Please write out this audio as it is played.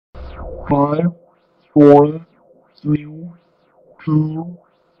5, 4, 3, 2,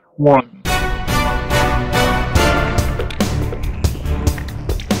 1.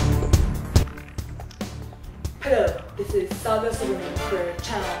 Hello, this is Salviya Silverman for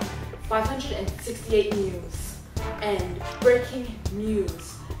channel 568 News. And breaking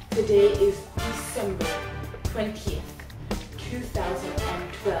news, today is December 20th,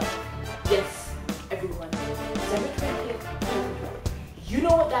 2012. Yes, everyone, December 20th, 2012. You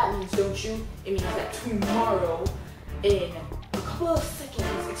know what that means, don't you? It means that tomorrow, in a couple of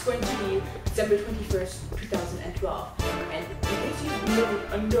seconds, it's going to be December 21st, 2012. And in case you've been living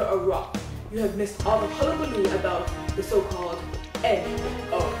under a rock, you have missed all the hullabaloo about the so-called end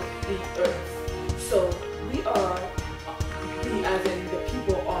of the earth. So we as in the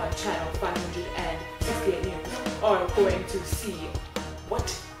people on channel 568 News, are going to see what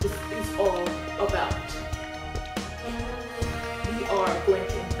this is all about. We are going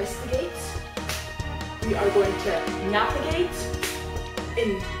to investigate, we are going to navigate,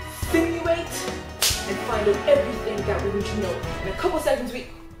 insinuate, and find out everything that we need to know. In a couple seconds,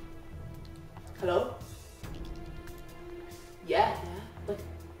 Hello? Yeah, but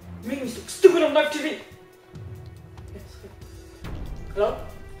you make me look stupid on live TV! Yes, okay. Hello?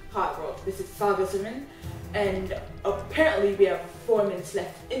 Hi world, this is Salviya Silverman, and apparently we have 4 minutes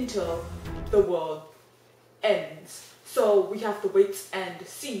left until the world ends. So we have to wait and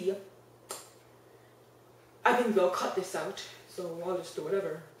see. I think they'll cut this out, so I'll just do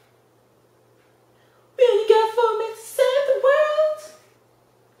whatever. We only got 4 minutes to save the world!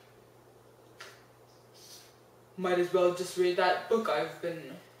 Might as well just read that book I've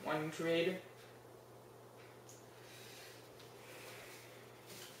been wanting to read.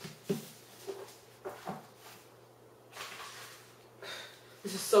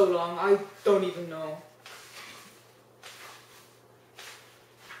 This is so long, I don't even know.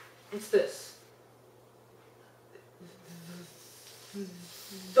 What's this?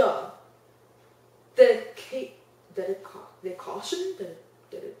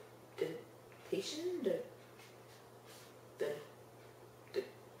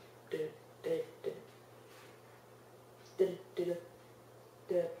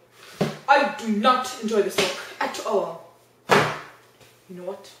 I do not enjoy this book at all. You know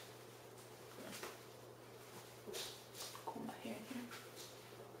what? Comb my hair in here.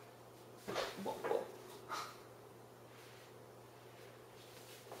 Whoa, whoa.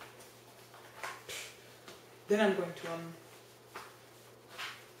 Then I'm going to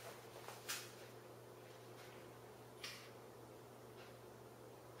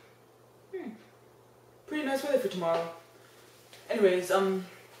pretty nice weather for tomorrow. Anyways, oh,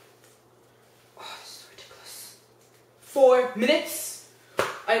 this is ridiculous. 4 minutes?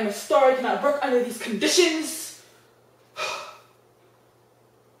 I am a star, I cannot work under these conditions.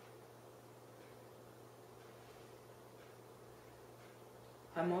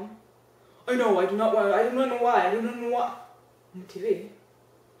 Hi, Mom. I know, I do not know why. I do not know why. On TV.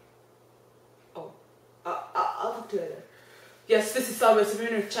 Oh, I'll talk to you later. Yes, this is Salviya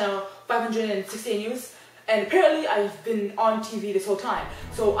Silverman with channel 568 News. And apparently I've been on TV this whole time.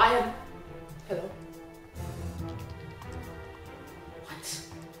 So I have... Hello? What?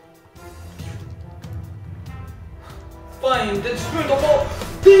 Fine, just ruined the whole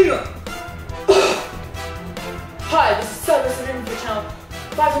thing! Hi, this is Salviya Silverman for channel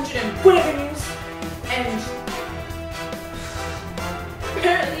 500 and whatever news. And...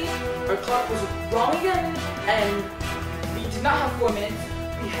 apparently our clock was wrong again. And we did not have 4 minutes.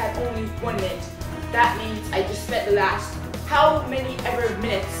 We had only 1 minute. That means I just spent the last how many ever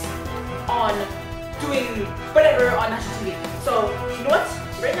minutes on doing whatever on national TV. So, you know what?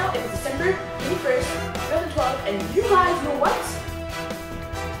 Right now it is December 21st, 2012, and you guys know what?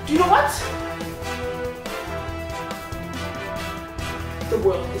 Do you know what? The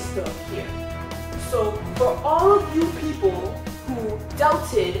world is still here. So, for all of you people who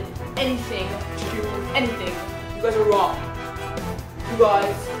doubted anything to do anything, you guys are wrong. You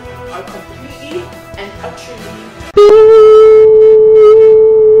guys are completely and utterly